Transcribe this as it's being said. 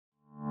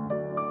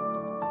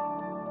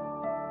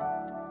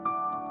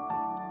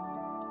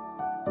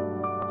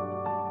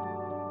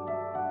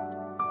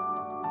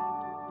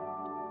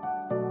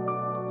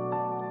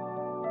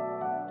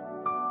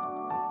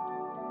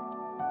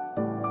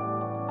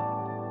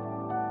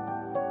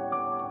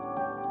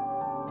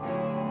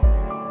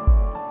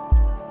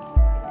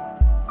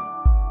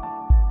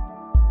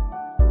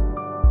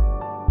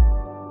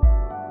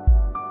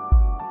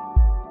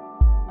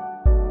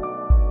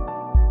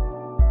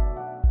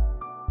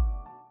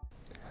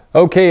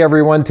Okay,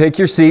 everyone, take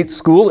your seats.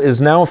 School is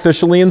now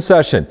officially in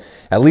session.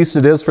 At least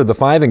it is for the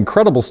 5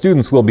 incredible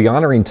students we'll be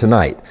honoring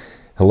tonight.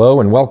 Hello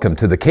and welcome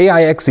to the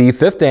KIXE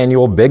 5th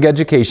Annual Big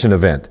Education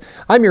Event.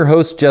 I'm your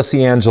host,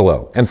 Jesse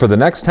Angelo, and for the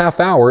next half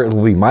hour, it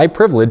will be my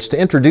privilege to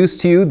introduce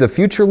to you the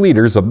future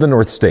leaders of the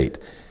North State.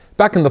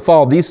 Back in the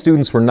fall, these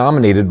students were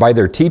nominated by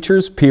their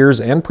teachers,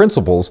 peers, and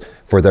principals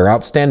for their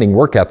outstanding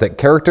work ethic,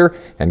 character,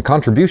 and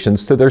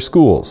contributions to their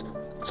schools.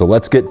 So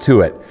let's get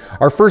to it.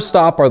 Our first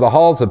stop are the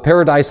halls of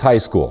Paradise High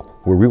School,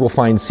 where we will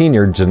find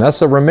senior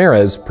Jenessa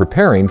Ramirez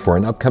preparing for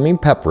an upcoming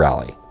pep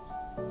rally.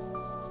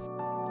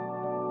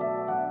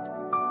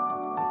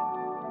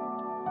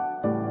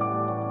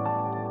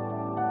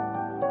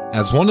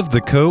 As one of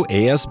the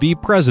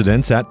co-ASB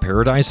presidents at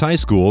Paradise High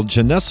School,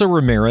 Jenessa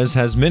Ramirez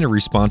has many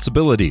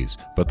responsibilities,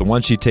 but the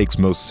one she takes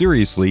most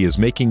seriously is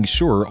making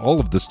sure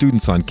all of the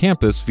students on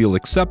campus feel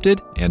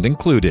accepted and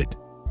included.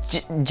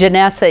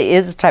 Jenessa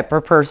is the type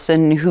of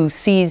person who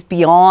sees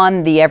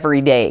beyond the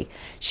everyday.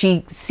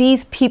 She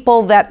sees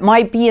people that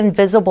might be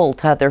invisible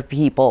to other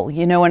people.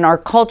 You know, in our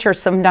culture,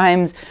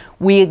 sometimes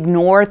we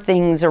ignore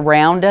things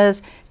around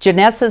us.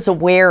 Jenessa's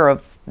aware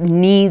of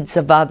needs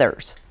of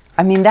others.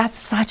 I mean, that's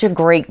such a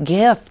great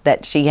gift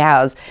that she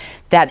has,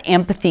 that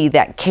empathy,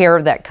 that care,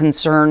 that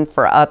concern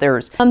for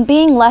others.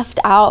 Being left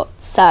out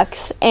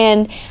sucks,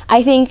 and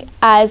I think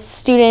as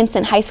students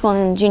in high school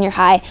and junior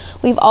high,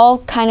 we've all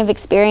kind of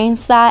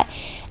experienced that,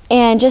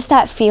 and just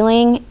that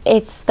feeling,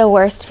 it's the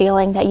worst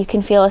feeling that you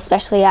can feel,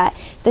 especially at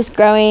this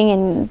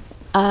growing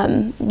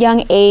and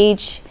young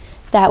age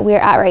that we're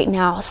at right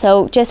now.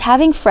 So just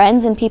having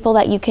friends and people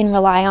that you can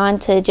rely on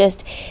to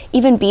just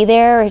even be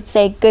there or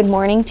say good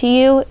morning to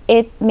you,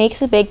 it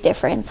makes a big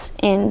difference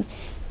in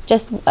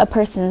just a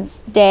person's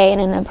day and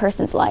in a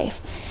person's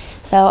life.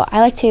 So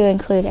I like to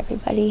include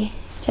everybody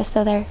just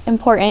so they're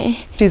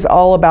important. She's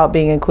all about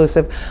being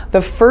inclusive.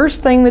 The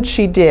first thing that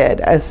she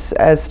did as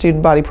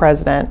student body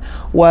president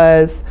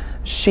was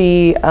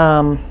she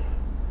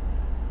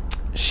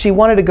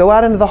wanted to go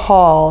out into the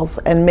halls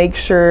and make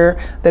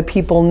sure that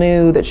people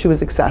knew that she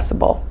was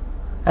accessible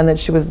and that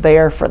she was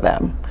there for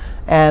them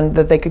and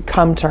that they could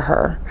come to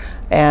her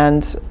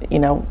and, you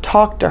know,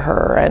 talk to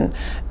her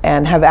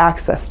and have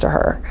access to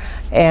her.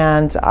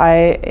 And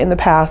I, in the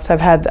past,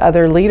 have had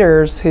other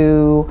leaders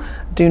who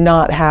do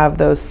not have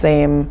those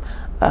same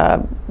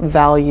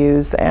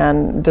values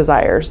and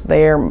desires.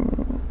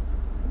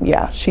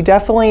 Yeah, she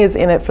definitely is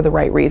in it for the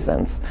right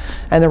reasons.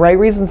 And the right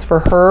reasons for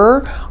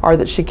her are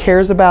that she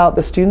cares about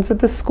the students at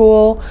the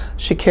school,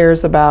 she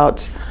cares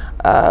about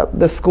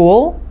the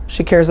school,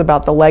 she cares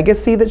about the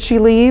legacy that she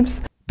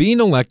leaves.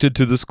 Being elected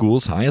to the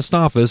school's highest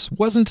office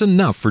wasn't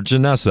enough for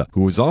Jenessa,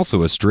 who is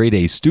also a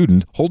straight-A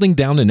student holding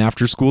down an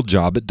after-school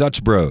job at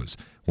Dutch Bros.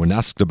 When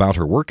asked about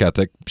her work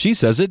ethic, she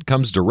says it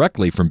comes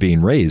directly from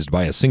being raised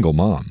by a single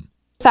mom.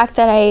 The fact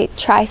that I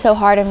try so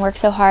hard and work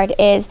so hard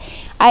is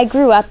I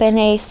grew up in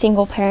a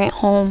single parent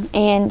home,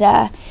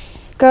 and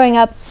growing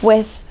up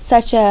with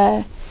such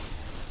a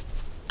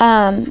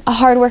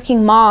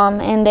hardworking mom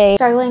and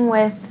struggling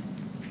with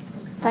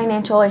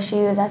financial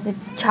issues as a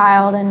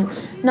child and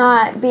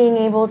not being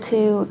able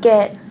to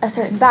get a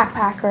certain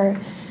backpack or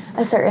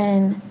a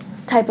certain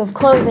type of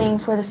clothing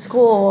for the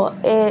school,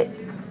 it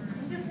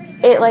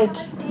like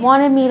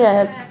wanted me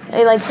to,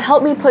 it like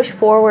helped me push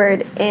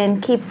forward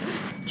and keep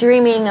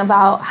dreaming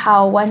about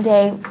how one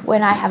day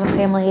when I have a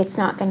family, it's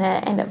not going to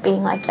end up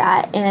being like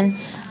that. And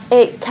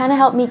it kind of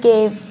helped me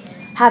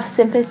have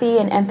sympathy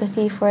and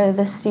empathy for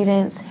the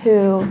students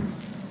who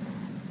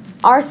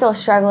are still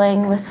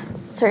struggling with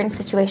certain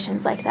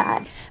situations like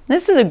that.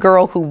 This is a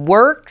girl who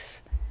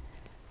works,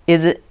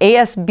 is an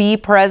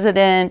ASB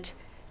president,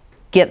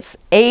 gets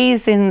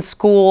A's in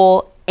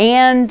school,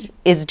 and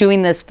is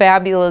doing this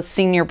fabulous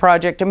senior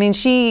project. I mean,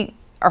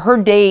 her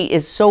day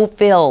is so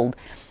filled.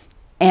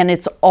 And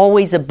it's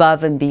always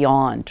above and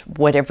beyond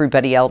what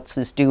everybody else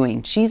is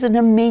doing. She's an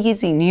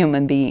amazing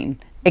human being,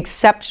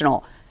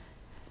 exceptional.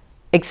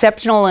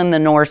 Exceptional in the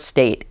North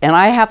State. And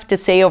I have to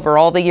say, over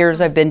all the years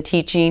I've been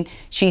teaching,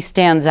 she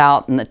stands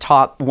out in the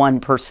top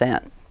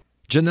 1%.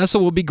 Jenessa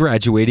will be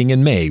graduating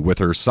in May with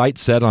her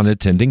sights set on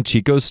attending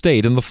Chico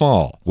State in the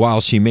fall.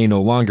 While she may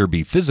no longer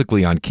be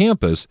physically on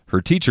campus,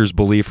 her teachers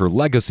believe her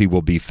legacy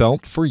will be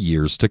felt for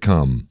years to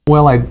come.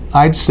 Well,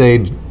 I'd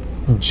say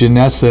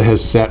Jenessa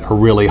has set a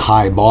really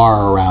high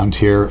bar around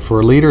here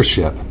for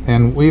leadership,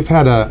 and we've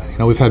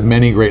had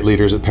many great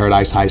leaders at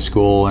Paradise High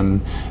School,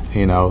 and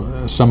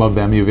some of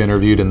them you've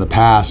interviewed in the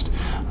past.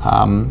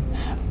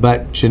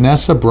 But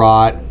Jenessa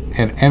brought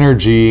an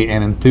energy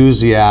and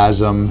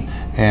enthusiasm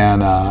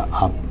and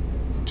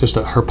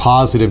her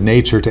positive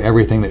nature to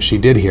everything that she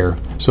did here.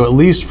 So at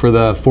least for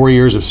the 4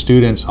 years of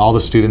students, all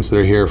the students that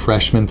are here,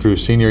 freshmen through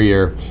senior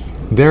year,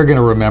 they're going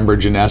to remember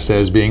Jenessa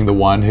as being the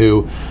one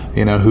who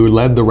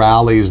led the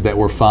rallies that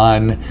were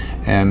fun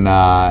and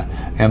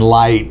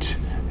light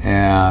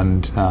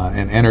and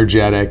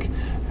energetic.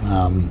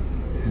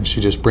 And she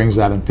just brings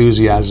that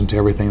enthusiasm to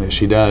everything that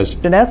she does.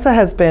 Jenessa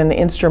has been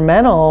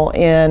instrumental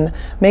in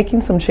making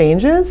some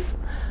changes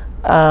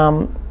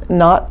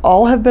not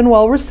all have been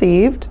well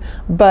received,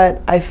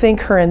 but I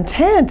think her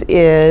intent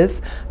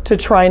is to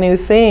try new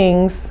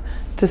things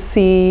to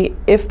see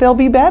if they'll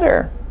be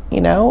better.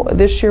 You know,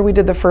 this year we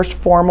did the first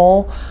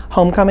formal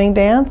homecoming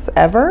dance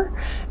ever,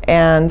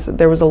 and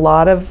there was a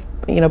lot of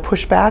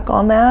pushback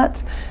on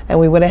that, and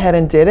we went ahead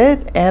and did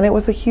it, and it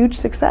was a huge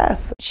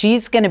success.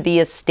 She's going to be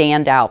a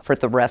standout for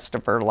the rest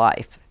of her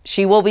life.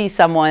 She will be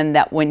someone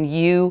that when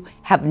you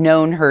have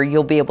known her,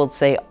 you'll be able to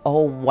say,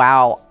 oh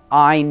wow,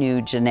 I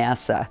knew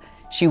Jenessa.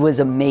 She was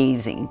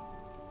amazing.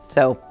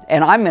 So,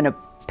 and I'm going to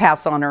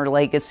pass on her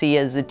legacy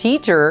as a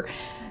teacher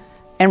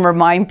and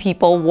remind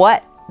people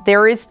what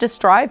there is to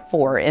strive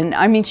for. And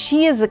I mean,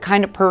 she is the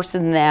kind of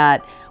person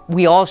that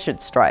we all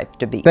should strive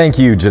to be. Thank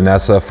you,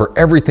 Jenessa, for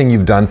everything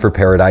you've done for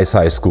Paradise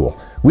High School.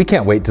 We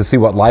can't wait to see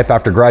what life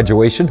after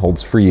graduation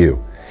holds for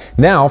you.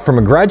 Now, from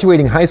a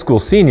graduating high school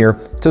senior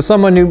to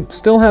someone who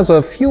still has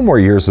a few more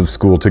years of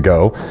school to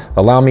go,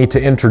 allow me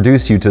to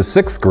introduce you to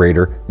 6th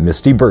grader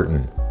Misty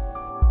Burton.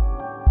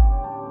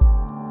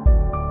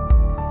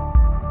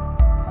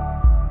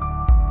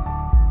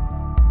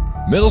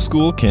 Middle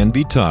school can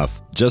be tough.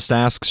 Just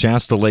ask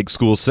Shasta Lake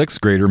School 6th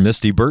grader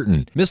Misty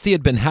Burton. Misty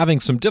had been having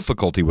some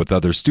difficulty with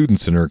other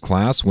students in her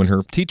class when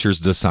her teachers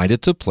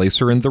decided to place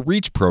her in the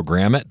REACH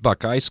program at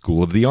Buckeye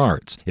School of the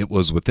Arts. It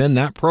was within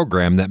that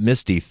program that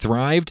Misty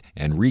thrived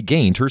and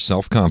regained her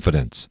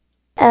self-confidence.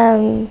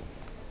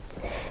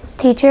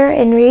 Teacher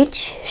in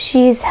REACH,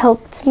 she's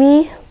helped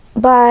me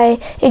by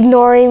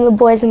ignoring the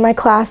boys in my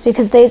class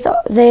because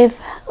they've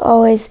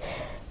always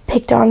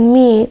picked on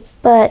me,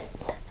 but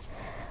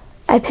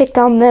I picked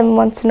on them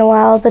once in a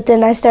while, but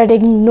then I started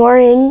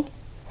ignoring,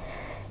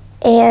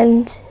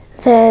 and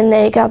then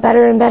it got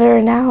better and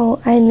better. Now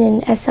I'm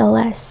in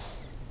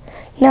SLS.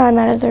 Now I'm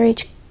out of the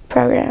REACH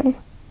program.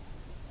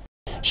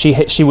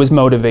 She was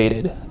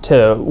motivated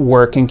to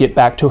work and get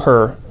back to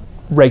her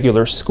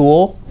regular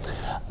school.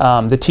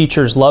 The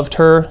teachers loved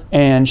her,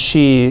 and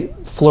she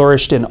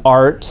flourished in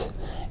art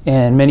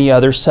and many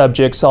other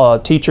subjects. All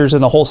teachers in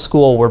the whole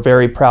school were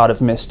very proud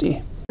of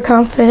Misty.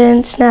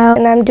 Confident now,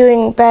 and I'm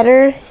doing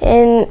better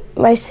in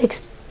my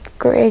 6th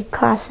grade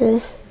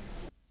classes.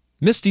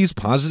 Misty's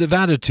positive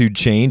attitude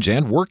change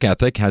and work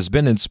ethic has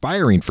been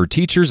inspiring for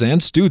teachers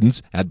and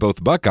students at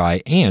both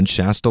Buckeye and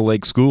Shasta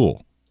Lake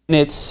School.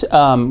 It's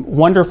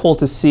wonderful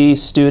to see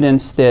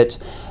students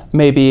that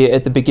maybe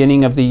at the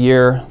beginning of the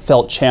year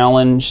felt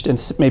challenged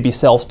and maybe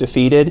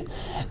self-defeated,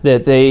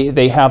 that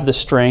they have the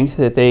strength,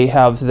 that they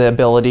have the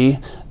ability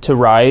to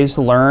rise,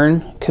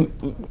 learn,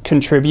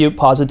 contribute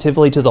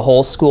positively to the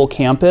whole school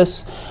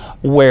campus,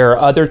 where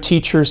other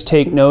teachers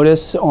take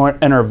notice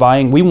and are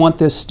vying. We want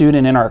this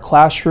student in our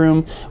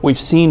classroom. We've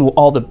seen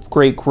all the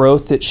great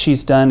growth that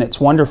she's done. It's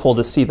wonderful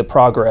to see the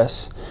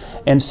progress.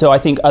 And so I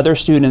think other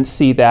students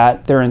see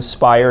that. They're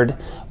inspired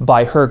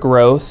by her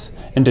growth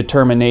and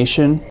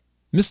determination.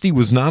 Misty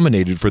was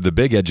nominated for the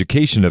Big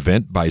Education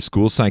event by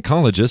school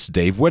psychologist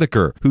Dave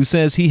Whitaker, who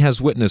says he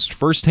has witnessed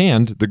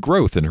firsthand the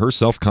growth in her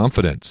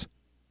self-confidence.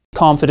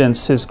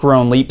 Confidence has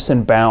grown leaps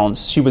and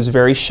bounds. She was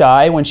very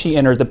shy when she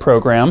entered the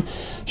program.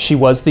 She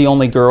was the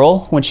only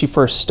girl when she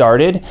first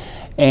started,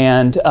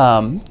 and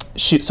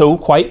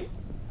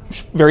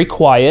very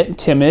quiet,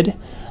 timid.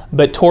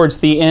 But towards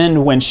the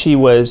end, when she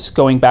was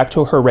going back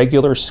to her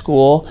regular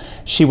school,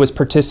 she was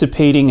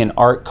participating in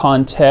art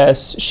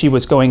contests. She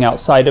was going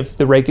outside of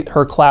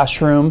her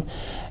classroom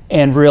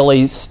and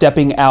really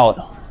stepping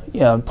out,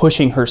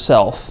 pushing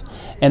herself.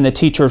 And the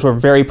teachers were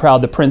very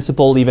proud. The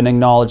principal even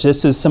acknowledged,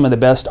 this is some of the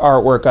best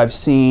artwork I've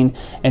seen.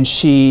 And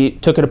she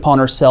took it upon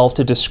herself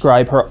to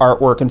describe her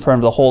artwork in front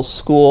of the whole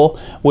school,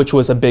 which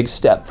was a big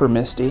step for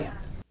Misty.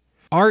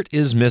 Art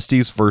is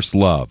Misty's first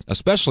love,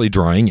 especially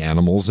drawing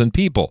animals and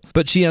people.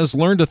 But she has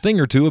learned a thing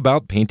or two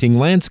about painting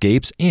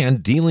landscapes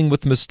and dealing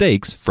with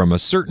mistakes from a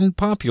certain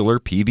popular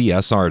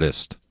PBS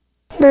artist.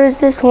 There's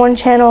this one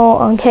channel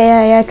on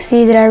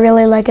KIXE that I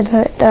really like,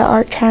 the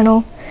art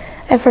channel.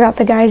 I forgot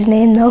the guy's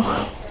name though.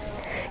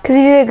 Because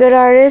he's a good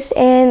artist,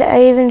 and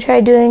I even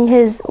tried doing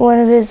one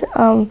of his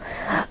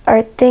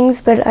art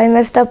things, but I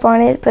messed up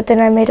on it, but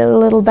then I made it a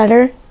little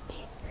better.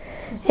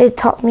 It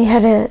taught me how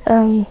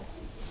to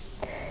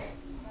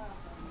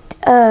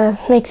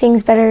make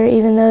things better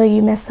even though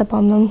you mess up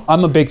on them.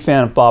 I'm a big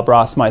fan of Bob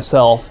Ross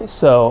myself,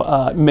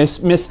 so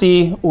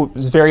Misty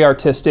was very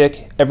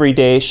artistic. Every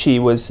day she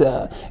was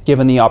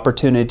given the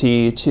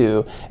opportunity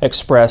to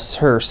express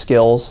her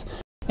skills.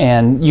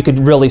 And you could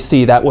really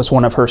see that was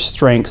one of her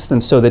strengths,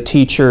 and so the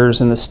teachers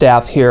and the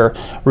staff here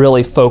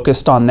really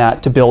focused on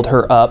that to build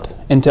her up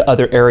into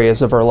other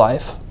areas of her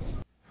life.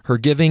 Her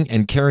giving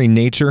and caring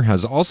nature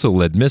has also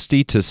led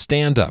Misty to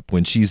stand up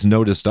when she's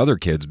noticed other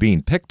kids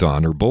being picked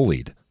on or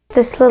bullied.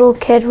 This little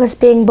kid was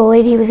being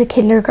bullied. He was a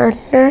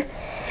kindergartner.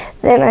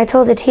 Then I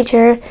told the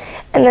teacher,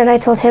 and then I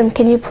told him,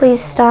 can you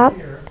please stop?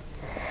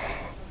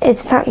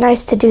 It's not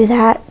nice to do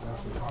that.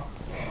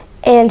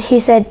 And he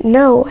said,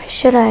 no,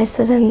 should I?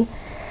 So then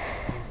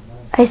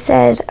I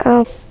said,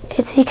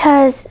 it's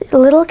because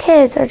little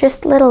kids are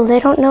just little. They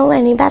don't know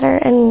any better,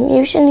 and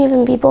you shouldn't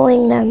even be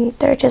bullying them.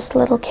 They're just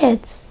little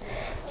kids.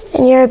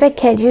 and you're a big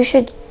kid, you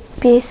should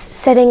be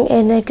setting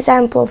an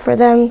example for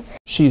them.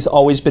 She's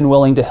always been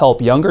willing to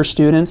help younger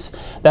students.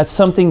 That's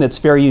something that's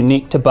very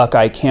unique to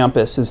Buckeye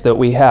campus, is that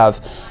we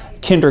have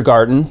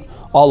kindergarten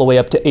all the way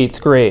up to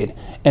 8th grade.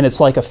 And it's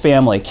like a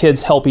family.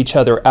 Kids help each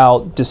other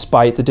out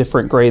despite the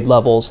different grade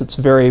levels. It's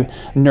a very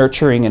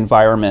nurturing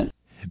environment.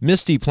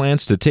 Misty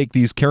plans to take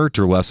these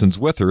character lessons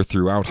with her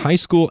throughout high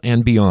school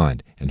and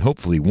beyond, and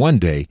hopefully one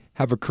day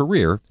have a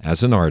career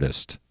as an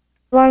artist.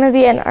 I want to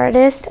be an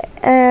artist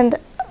and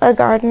a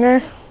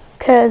gardener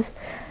because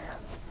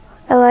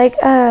I like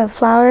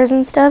flowers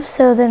and stuff,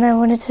 so then I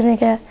wanted to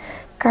make a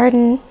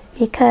garden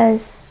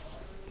because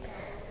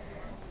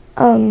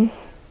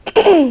I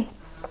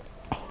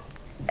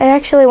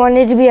actually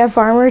wanted to be a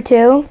farmer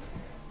too,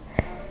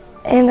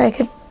 and I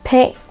could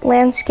paint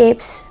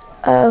landscapes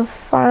of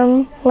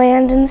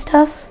farmland and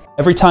stuff.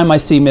 Every time I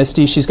see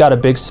Misty, she's got a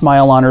big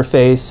smile on her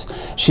face.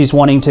 She's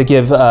wanting to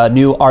give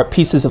new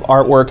pieces of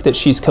artwork that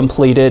she's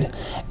completed,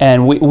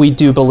 and we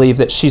do believe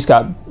that she's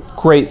got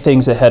great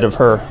things ahead of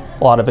her,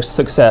 a lot of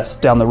success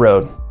down the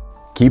road.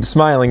 Keep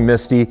smiling,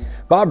 Misty.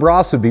 Bob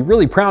Ross would be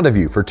really proud of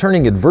you for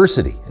turning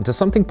adversity into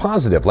something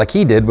positive like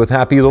he did with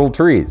Happy Little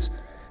Trees.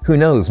 Who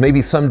knows,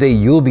 maybe someday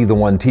you'll be the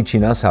one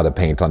teaching us how to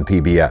paint on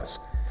PBS.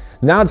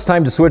 Now it's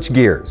time to switch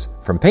gears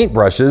from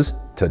paintbrushes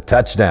to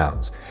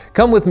touchdowns.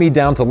 Come with me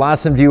down to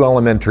Lassen View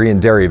Elementary in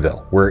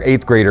Derryville, where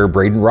 8th grader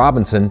Braden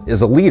Robinson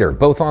is a leader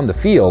both on the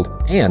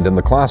field and in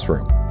the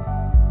classroom.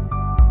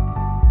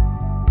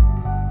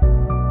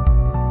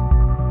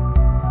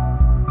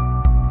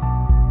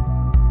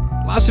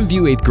 Lassen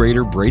View 8th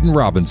grader Braden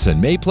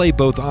Robinson may play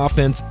both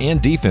offense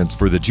and defense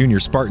for the Junior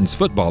Spartans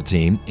football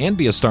team and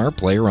be a star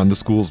player on the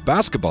school's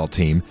basketball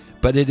team,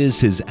 but it is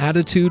his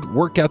attitude,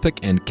 work ethic,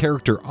 and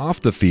character off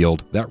the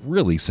field that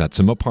really sets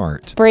him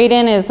apart.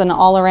 Braden is an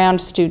all-around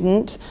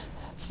student.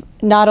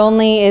 Not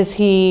only is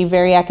he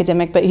very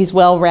academic, but he's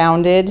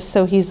well-rounded,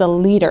 so he's a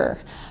leader.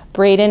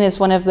 Braden is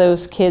one of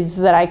those kids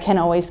that I can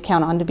always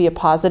count on to be a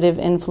positive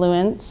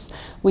influence.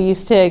 We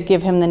used to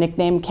give him the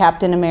nickname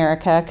Captain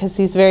America because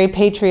he's very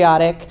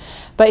patriotic,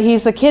 but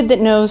he's a kid that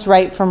knows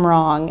right from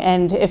wrong,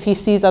 and if he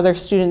sees other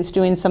students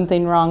doing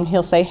something wrong,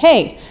 he'll say,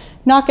 "Hey,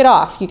 knock it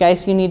off, you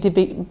guys, you need to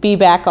be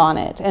back on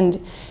it." And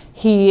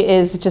he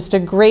is just a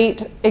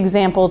great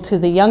example to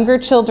the younger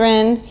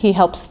children. He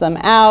helps them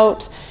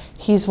out.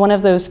 He's one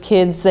of those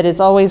kids that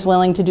is always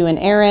willing to do an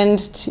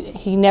errand.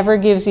 He never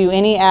gives you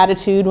any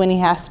attitude when he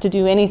has to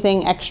do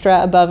anything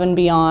extra above and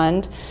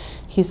beyond.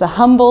 He's a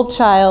humble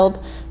child,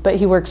 but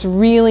he works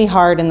really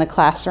hard in the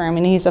classroom,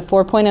 and he's a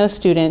 4.0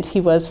 student.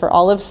 He was for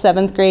all of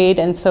 7th grade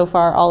and so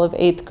far all of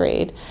 8th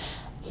grade.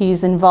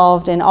 He's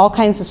involved in all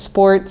kinds of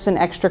sports and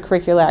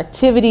extracurricular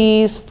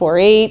activities,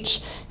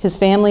 4-H. His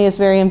family is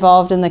very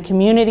involved in the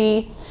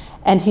community,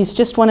 and he's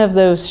just one of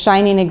those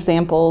shining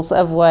examples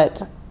of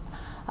what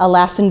a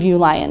Lassen View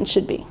Lion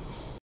should be.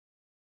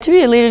 To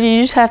be a leader,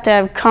 you just have to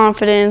have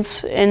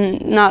confidence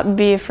and not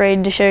be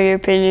afraid to share your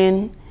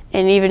opinion.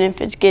 And even if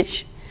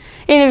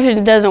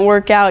it doesn't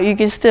work out, you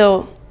can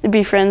still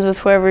be friends with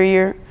whoever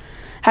you're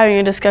having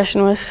a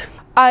discussion with.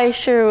 I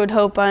sure would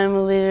hope I'm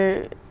a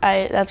leader.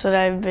 That's what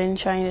I've been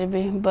trying to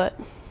be, but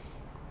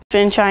I've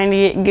been trying to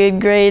get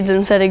good grades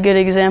and set a good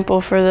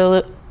example for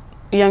the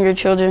younger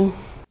children.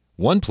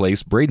 One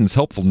place Braden's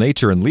helpful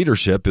nature and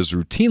leadership is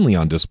routinely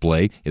on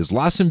display is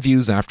Lassen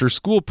View's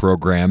after-school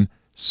program,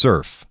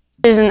 Surf.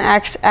 There's an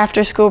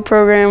after-school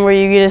program where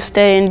you get to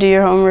stay and do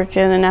your homework,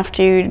 and then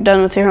after you're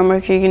done with your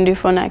homework, you can do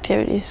fun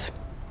activities.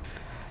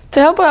 To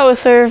help out with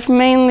Surf,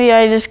 mainly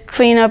I just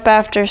clean up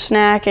after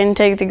snack and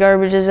take the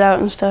garbages out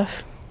and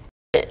stuff.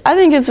 I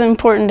think it's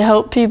important to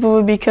help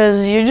people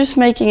because you're just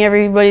making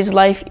everybody's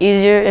life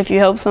easier if you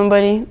help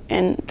somebody,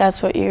 and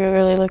that's what you're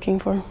really looking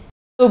for.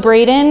 So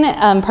Braden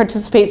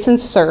participates in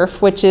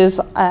Surf, which is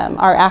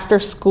our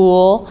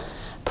after-school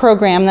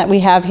program that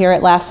we have here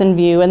at Lassen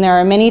View, and there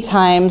are many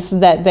times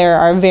that there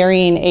are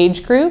varying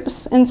age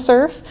groups in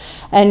Surf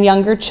and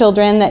younger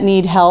children that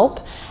need help.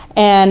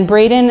 And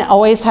Braden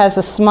always has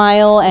a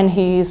smile, and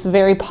he's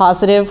very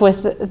positive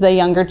with the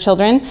younger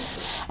children.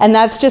 And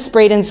that's just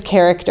Braden's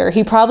character.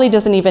 He probably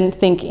doesn't even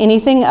think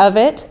anything of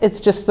it. It's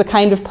just the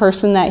kind of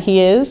person that he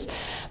is.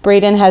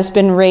 Braden has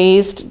been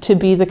raised to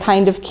be the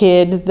kind of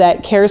kid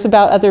that cares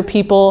about other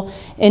people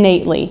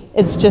innately.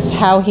 It's just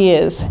how he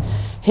is.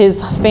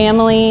 His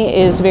family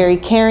is very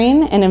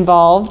caring and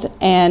involved,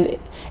 and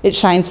it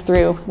shines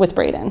through with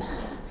Braden.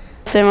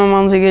 I'd say my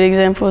mom's a good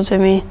example to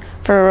me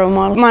for a role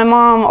model. My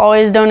mom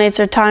always donates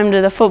her time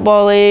to the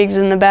football leagues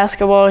and the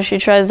basketball. She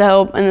tries to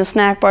help in the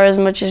snack bar as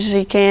much as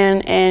she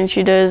can, and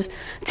she does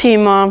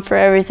Team Mom for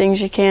everything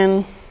she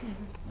can.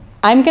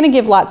 I'm going to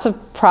give lots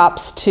of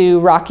props to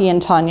Rocky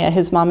and Tanya,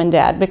 his mom and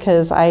dad,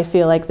 because I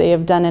feel like they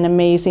have done an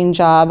amazing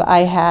job. I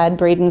had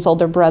Braden's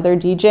older brother,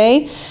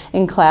 DJ,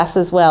 in class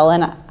as well,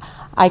 and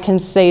I can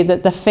say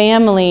that the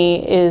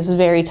family is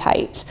very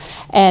tight,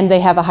 and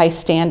they have a high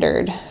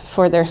standard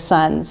for their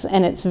sons,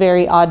 and it's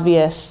very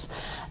obvious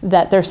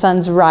that their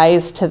sons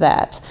rise to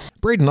that.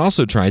 Braden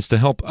also tries to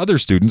help other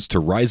students to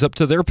rise up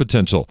to their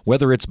potential,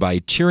 whether it's by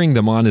cheering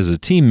them on as a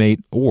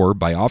teammate or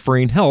by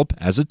offering help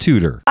as a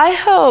tutor. I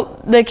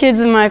help the kids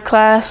in my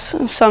class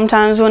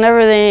sometimes.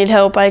 Whenever they need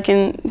help, I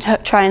can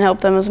try and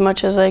help them as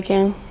much as I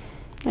can.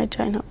 I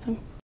try and help them.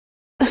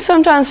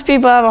 Sometimes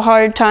people have a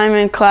hard time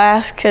in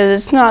class because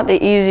it's not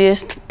the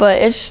easiest,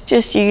 but it's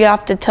just you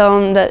have to tell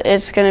them that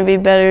it's going to be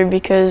better,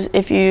 because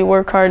if you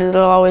work hard,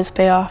 it'll always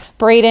pay off.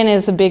 Braden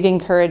is a big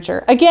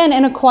encourager. Again,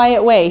 in a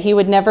quiet way. He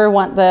would never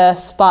want the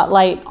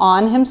spotlight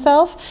on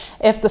himself.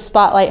 If the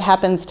spotlight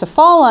happens to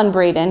fall on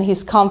Braden,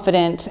 he's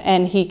confident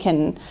and he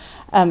can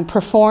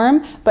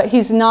perform, but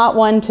he's not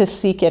one to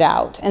seek it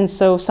out. And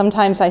so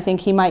sometimes I think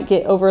he might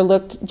get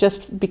overlooked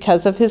just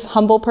because of his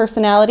humble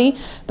personality,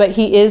 but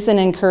he is an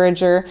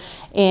encourager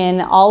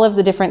in all of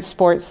the different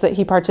sports that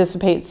he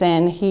participates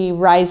in. He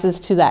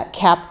rises to that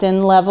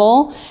captain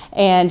level,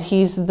 and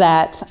he's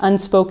that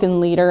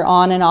unspoken leader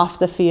on and off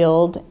the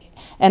field.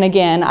 And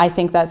again, I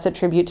think that's a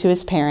tribute to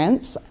his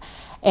parents.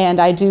 And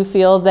I do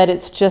feel that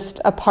it's just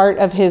a part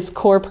of his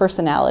core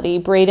personality.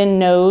 Braden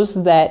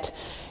knows that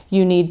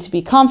you need to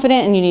be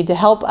confident and you need to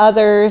help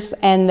others,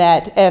 and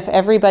that if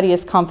everybody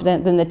is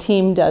confident, then the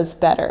team does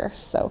better.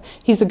 So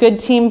he's a good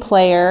team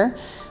player.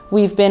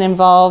 We've been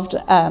involved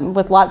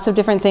with lots of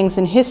different things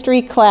in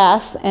history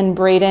class, and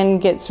Braden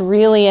gets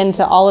really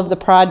into all of the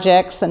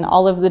projects and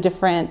all of the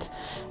different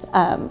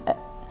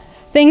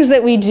things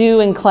that we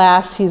do in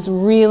class. He's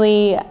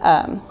really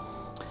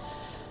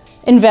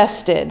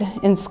invested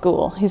in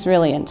school. He's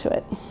really into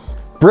it.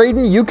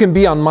 Braden, you can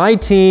be on my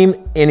team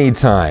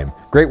anytime.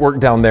 Great work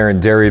down there in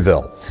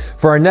Derryville.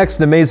 For our next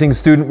amazing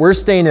student, we're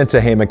staying in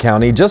Tehama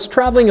County, just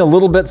traveling a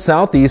little bit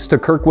southeast to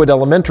Kirkwood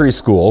Elementary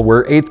School,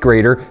 where 8th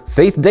grader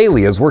Faith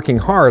Dailey is working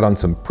hard on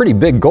some pretty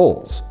big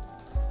goals.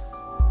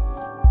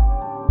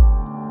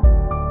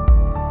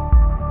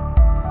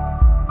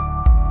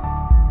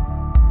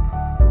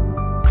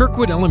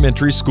 Kirkwood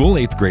Elementary School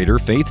 8th grader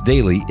Faith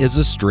Dailey is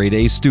a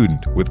straight-A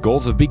student with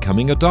goals of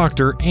becoming a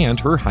doctor and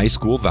her high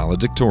school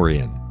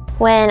valedictorian.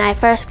 When I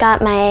first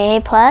got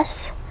my AA+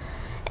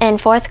 in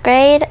 4th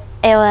grade,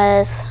 it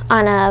was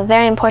on a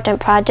very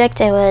important project.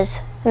 It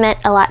meant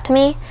a lot to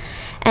me,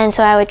 and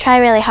so I would try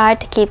really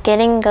hard to keep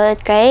getting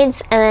good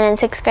grades. And then in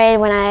 6th grade,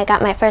 when I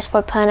got my first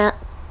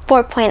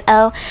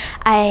 4.0,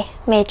 I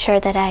made sure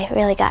that I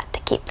really got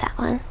to keep that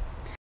one.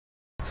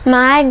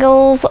 My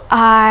goals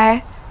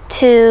are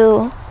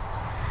to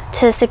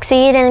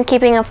succeed in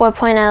keeping a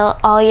 4.0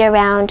 all year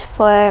round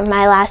for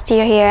my last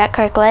year here at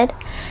Kirkwood,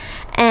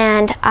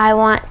 and I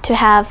want to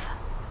have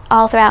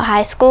all throughout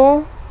high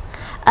school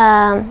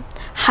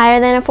higher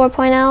than a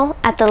 4.0,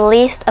 at the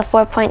least a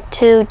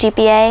 4.2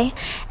 GPA,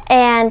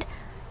 and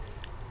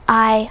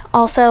I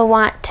also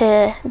want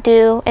to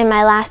do, in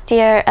my last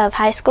year of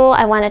high school,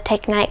 I want to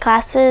take night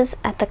classes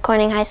at the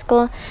Corning High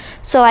School,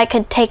 so I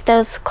could take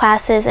those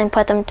classes and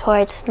put them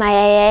towards my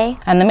AA.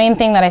 And the main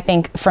thing that I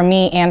think for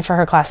me and for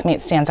her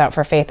classmates stands out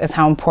for Faith is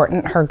how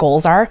important her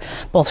goals are,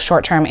 both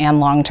short-term and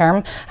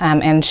long-term,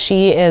 and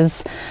she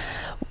is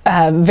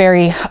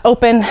very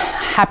open,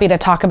 happy to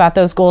talk about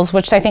those goals,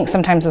 which I think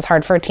sometimes is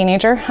hard for a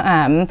teenager,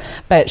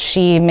 but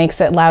she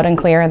makes it loud and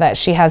clear that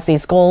she has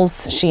these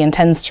goals, she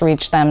intends to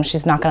reach them,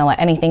 she's not going to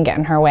let anything get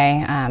in her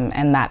way,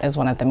 and that is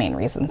one of the main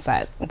reasons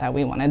that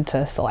we wanted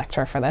to select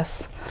her for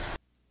this.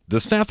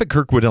 The staff at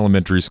Kirkwood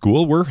Elementary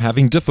School were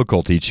having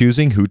difficulty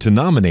choosing who to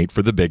nominate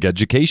for the big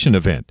education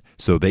event,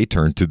 so they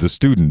turned to the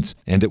students,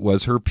 and it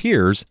was her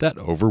peers that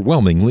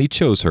overwhelmingly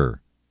chose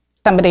her.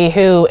 Somebody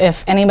who,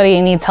 if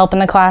anybody needs help in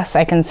the class,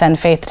 I can send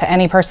Faith to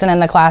any person in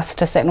the class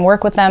to sit and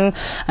work with them.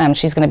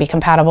 She's going to be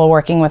compatible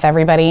working with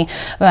everybody.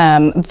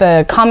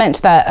 The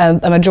comment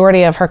that a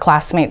majority of her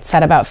classmates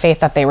said about Faith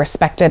that they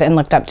respected and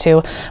looked up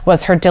to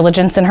was her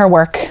diligence in her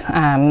work.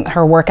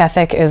 Her work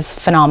ethic is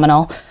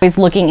phenomenal. Always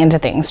looking into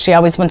things. She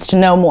always wants to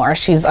know more.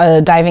 She's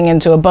diving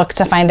into a book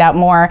to find out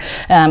more.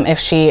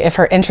 If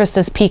her interest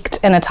is piqued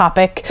in a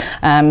topic,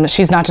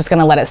 she's not just going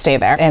to let it stay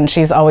there. And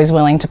she's always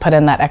willing to put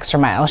in that extra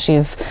mile.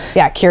 She's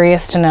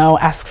curious to know,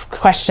 asks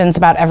questions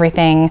about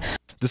everything.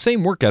 The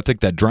same work ethic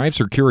that drives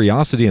her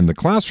curiosity in the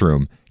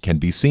classroom can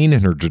be seen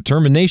in her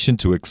determination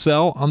to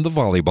excel on the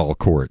volleyball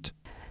court.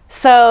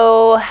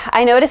 So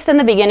I noticed in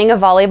the beginning of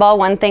volleyball,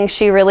 one thing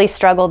she really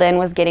struggled in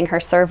was getting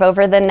her serve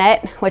over the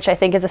net, which I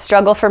think is a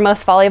struggle for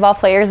most volleyball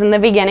players in the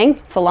beginning.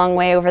 It's a long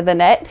way over the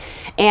net.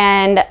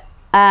 And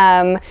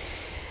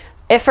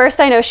at first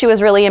I know she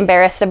was really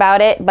embarrassed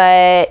about it,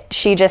 but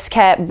she just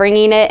kept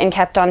bringing it and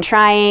kept on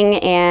trying,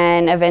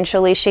 and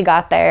eventually she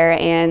got there,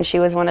 and she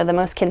was one of the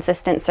most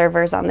consistent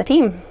servers on the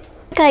team.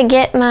 I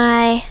get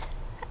my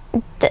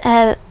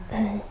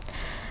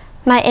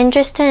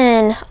interest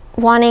in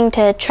wanting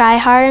to try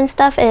hard and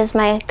stuff is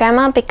my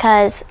grandma,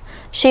 because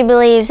she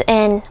believes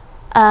in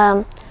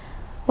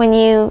when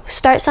you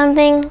start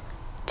something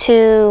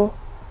to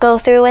go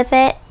through with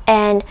it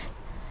and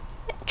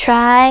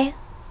try.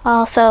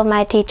 Also,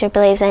 my teacher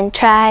believes in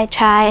try,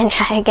 and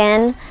try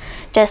again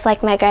just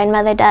like my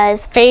grandmother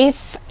does.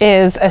 Faith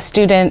is a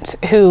student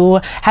who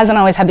hasn't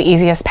always had the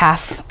easiest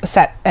path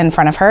set in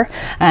front of her.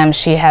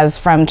 She has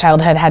from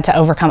childhood had to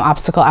overcome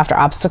obstacle after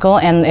obstacle,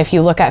 and if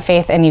you look at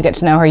Faith and you get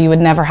to know her, you would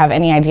never have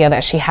any idea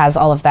that she has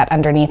all of that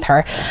underneath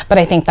her. But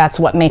I think that's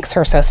what makes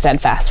her so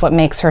steadfast, what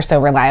makes her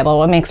so reliable,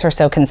 what makes her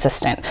so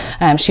consistent.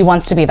 She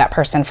wants to be that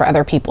person for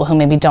other people who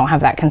maybe don't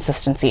have that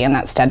consistency and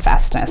that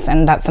steadfastness,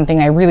 and that's something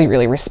I really,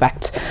 really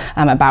respect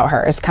about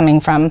her, is coming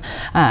from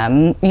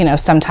you know,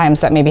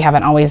 sometimes that maybe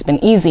haven't always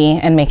been easy,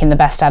 and making the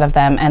best out of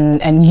them,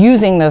 and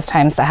using those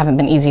times that haven't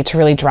been easy to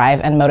really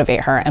drive and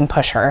motivate her and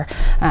push her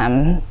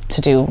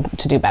to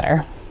do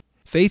better.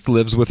 Faith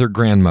lives with her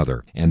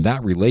grandmother, and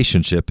that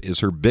relationship is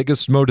her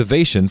biggest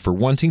motivation for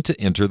wanting to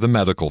enter the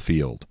medical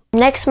field.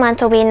 Next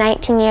month will be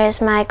 19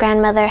 years my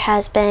grandmother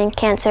has been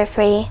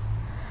cancer-free.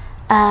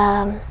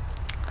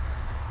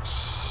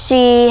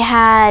 She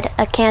had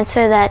a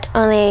cancer that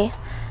only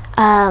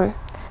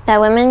that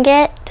women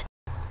get,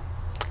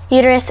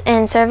 uterus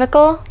and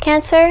cervical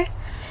cancer.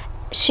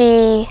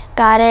 She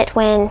got it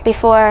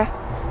before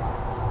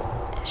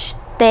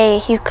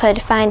you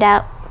could find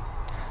out,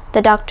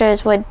 the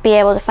doctors would be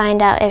able to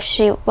find out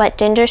what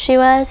gender she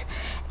was,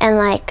 and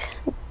like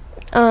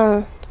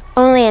only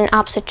an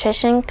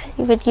obstetrician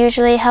would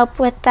usually help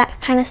with that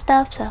kind of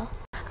stuff. So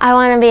I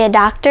want to be a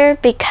doctor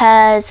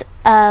because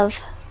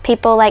of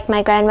people like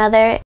my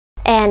grandmother,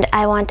 and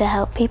I want to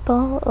help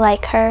people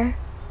like her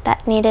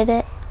that needed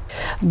it.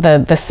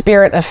 The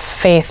spirit of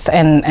Faith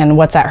and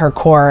what's at her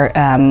core,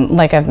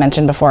 like I've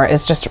mentioned before,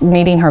 is just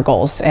meeting her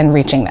goals and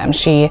reaching them.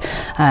 She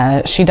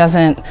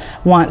doesn't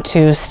want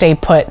to stay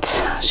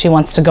put. She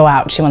wants to go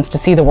out. She wants to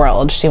see the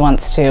world. She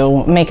wants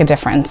to make a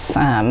difference,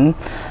 and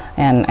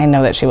I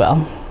know that she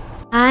will.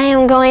 I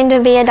am going to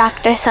be a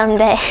doctor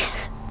someday.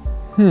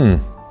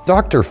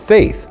 Dr.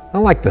 Faith, I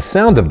like the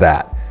sound of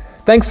that.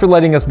 Thanks for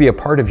letting us be a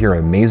part of your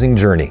amazing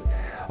journey.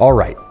 All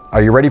right,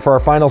 are you ready for our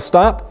final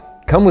stop?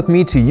 Come with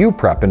me to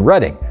UPrep in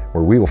Reading,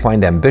 where we will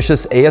find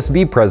ambitious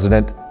ASB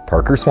President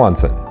Parker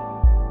Swanson.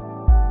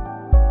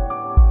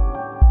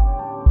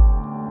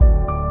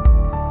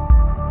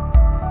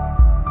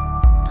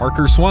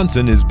 Parker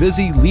Swanson is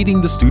busy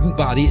leading the student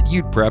body at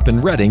UPrep in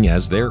Reading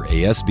as their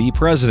ASB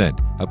President,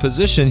 a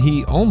position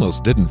he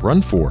almost didn't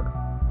run for.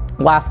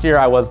 Last year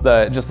I was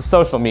just the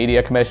social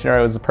media commissioner.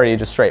 It was a pretty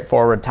just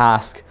straightforward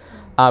task,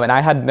 and I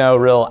had no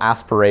real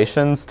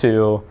aspirations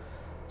to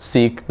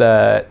seek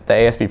the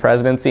ASB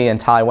presidency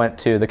until I went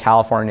to the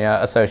California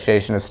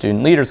Association of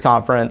Student Leaders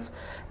Conference,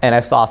 and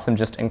I saw some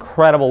just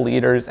incredible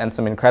leaders and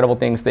some incredible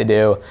things they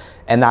do,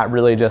 and that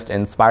really just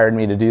inspired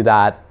me to do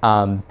that.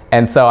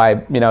 And so I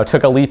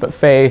took a leap of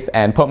faith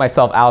and put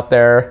myself out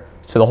there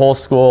to the whole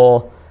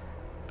school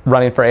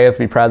running for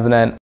ASB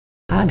president.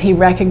 He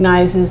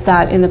recognizes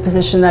that in the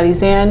position that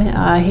he's in,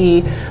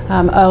 he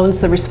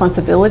owns the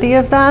responsibility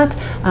of that,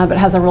 but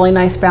has a really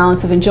nice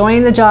balance of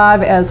enjoying the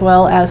job as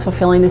well as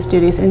fulfilling his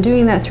duties and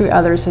doing that through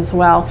others as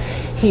well.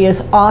 He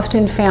is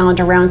often found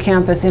around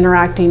campus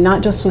interacting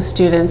not just with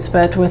students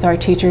but with our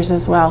teachers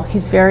as well.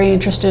 He's very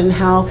interested in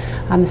how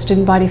the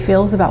student body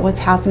feels about what's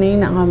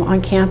happening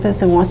on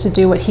campus, and wants to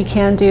do what he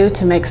can do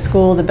to make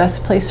school the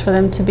best place for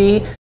them to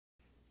be.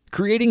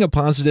 Creating a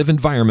positive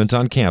environment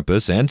on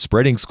campus and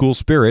spreading school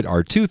spirit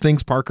are two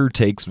things Parker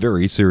takes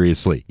very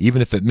seriously,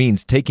 even if it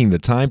means taking the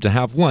time to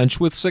have lunch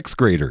with 6th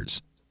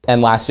graders.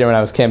 And last year when I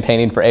was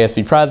campaigning for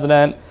ASB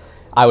president,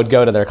 I would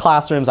go to their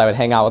classrooms, I would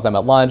hang out with them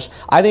at lunch.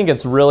 I think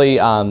it's really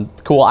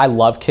cool. I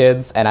love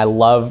kids, and I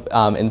love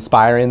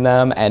inspiring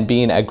them and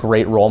being a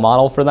great role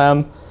model for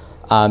them,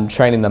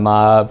 training them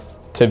up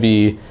to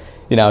be,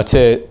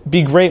 to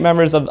be great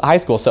members of high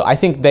school. So I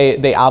think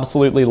they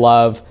absolutely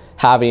love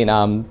having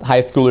high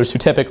schoolers who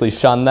typically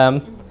shun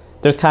them.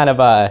 There's kind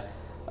of a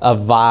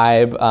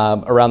vibe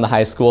around the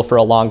high school for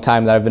a long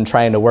time that I've been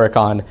trying to work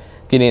on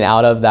getting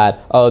out of,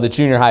 that, oh, the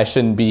junior high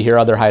shouldn't be here,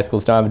 other high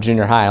schools don't have a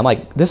junior high. I'm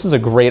like, this is a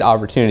great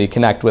opportunity to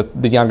connect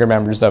with the younger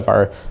members of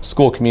our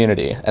school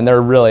community, and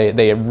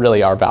they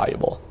really are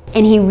valuable.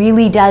 And he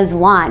really does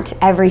want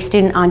every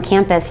student on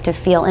campus to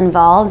feel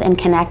involved and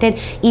connected,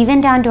 even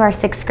down to our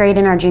 6th grade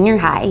and our junior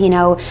high.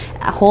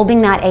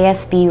 Holding that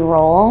ASB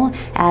role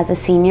as a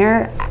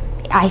senior,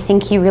 I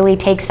think he really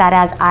takes that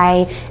as,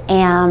 I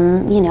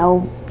am,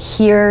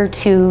 here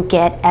to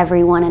get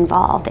everyone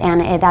involved,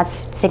 and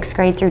that's 6th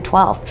grade through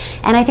 12th.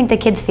 And I think the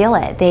kids feel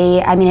it.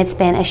 It's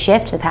been a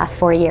shift the past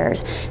 4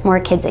 years. More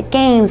kids at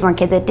games, more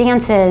kids at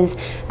dances,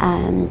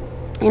 and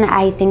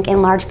I think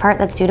in large part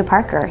that's due to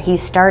Parker. He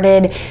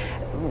started,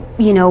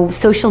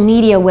 social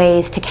media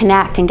ways to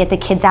connect and get the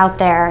kids out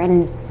there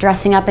and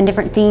dressing up in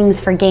different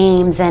themes for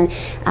games, and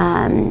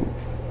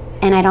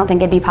I don't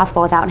think it'd be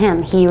possible without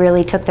him. He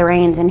really took the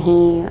reins, and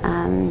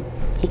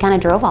he kind of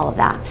drove all of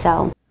that.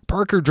 So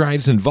Parker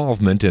drives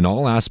involvement in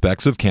all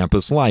aspects of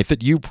campus life at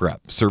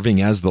UPrep,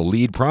 serving as the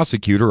lead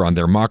prosecutor on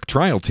their mock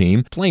trial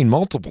team, playing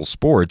multiple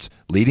sports,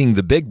 leading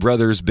the Big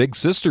Brothers Big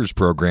Sisters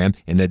program,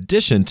 in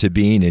addition to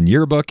being in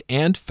yearbook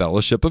and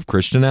Fellowship of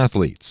Christian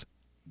Athletes.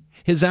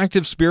 His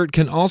active spirit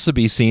can also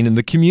be seen in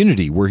the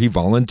community, where he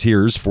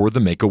volunteers for the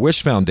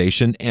Make-A-Wish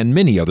Foundation and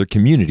many other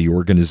community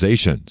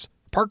organizations.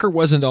 Parker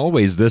wasn't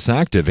always this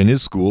active in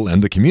his school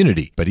and the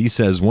community, but he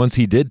says once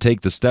he did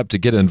take the step to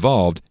get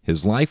involved,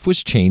 his life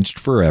was changed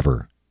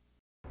forever.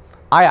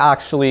 I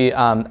actually,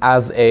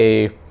 as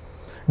a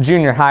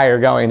junior higher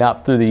going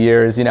up through the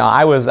years,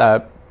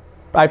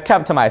 I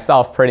kept to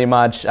myself pretty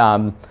much.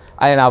 I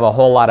didn't have a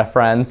whole lot of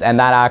friends, and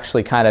that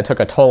actually kind of took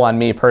a toll on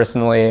me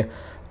personally.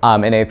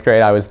 In 8th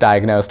grade, I was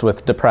diagnosed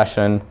with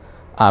depression,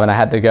 and I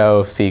had to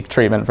go seek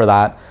treatment for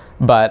that.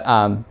 But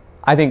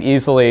I think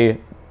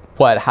easily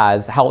what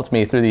has helped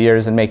me through the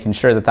years in making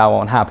sure that that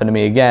won't happen to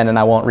me again, and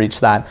I won't reach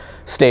that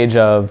stage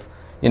of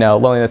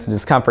loneliness and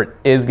discomfort,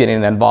 is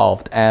getting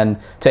involved. And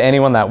to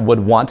anyone that would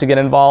want to get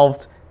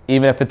involved,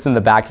 even if it's in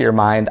the back of your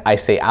mind, I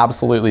say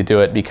absolutely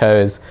do it,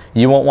 because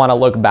you won't want to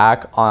look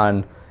back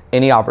on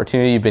any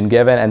opportunity you've been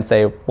given and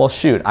say, well,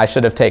 shoot, I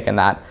should have taken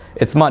that.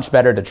 It's much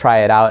better to try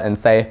it out and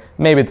say,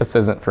 maybe this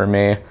isn't for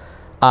me.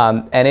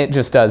 And it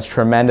just does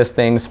tremendous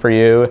things for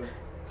you,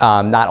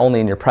 not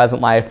only in your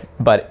present life,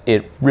 but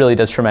it really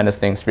does tremendous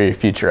things for your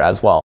future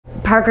as well.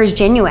 Parker's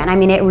genuine. I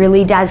mean, it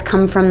really does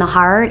come from the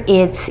heart.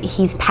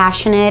 He's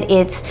passionate.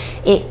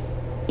 It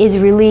is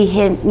really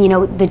him,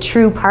 the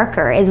true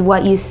Parker is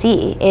what you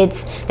see.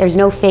 There's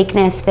no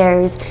fakeness.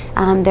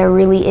 There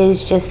really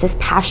is just this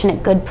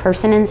passionate, good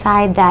person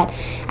inside that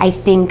I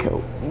think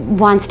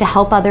wants to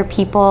help other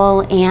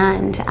people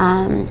and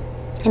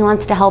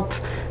wants to help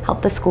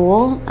the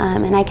school,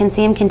 and I can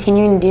see him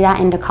continuing to do that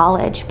into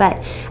college.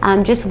 But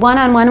just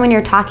one-on-one, when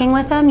you're talking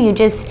with him, you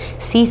just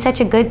see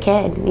such a good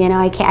kid.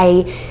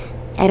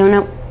 I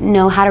don't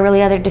know how to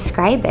really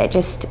describe it.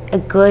 Just a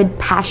good,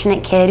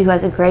 passionate kid who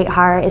has a great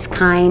heart, is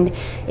kind,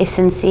 is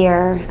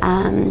sincere,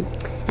 and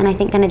I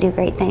think going to do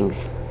great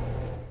things.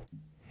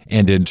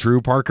 And in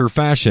true Parker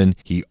fashion,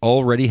 he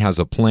already has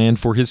a plan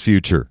for his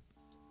future.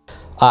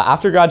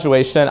 After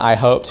graduation, I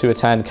hope to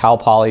attend Cal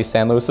Poly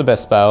San Luis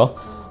Obispo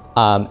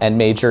and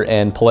major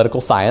in political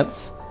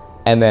science.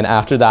 And then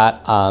after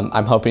that,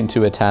 I'm hoping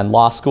to attend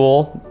law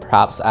school,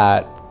 perhaps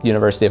at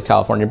University of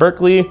California,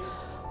 Berkeley,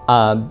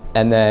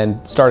 and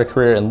then start a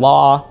career in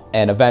law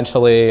and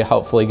eventually,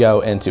 hopefully, go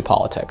into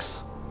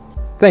politics.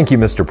 Thank you,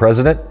 Mr.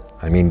 President.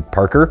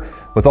 Parker,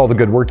 with all the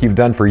good work you've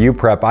done for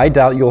UPrep, I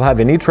doubt you'll have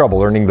any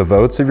trouble earning the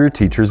votes of your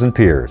teachers and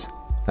peers.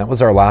 That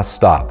was our last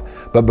stop.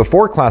 But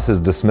before class is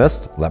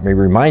dismissed, let me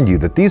remind you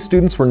that these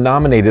students were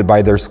nominated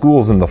by their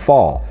schools in the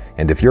fall.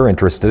 And if you're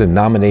interested in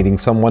nominating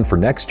someone for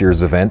next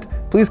year's event,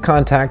 please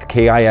contact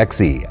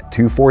KIXE at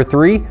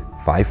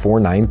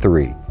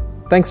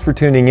 243-5493. Thanks for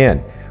tuning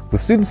in. With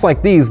students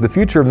like these, the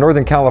future of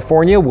Northern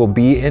California will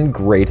be in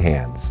great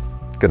hands.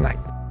 Good night.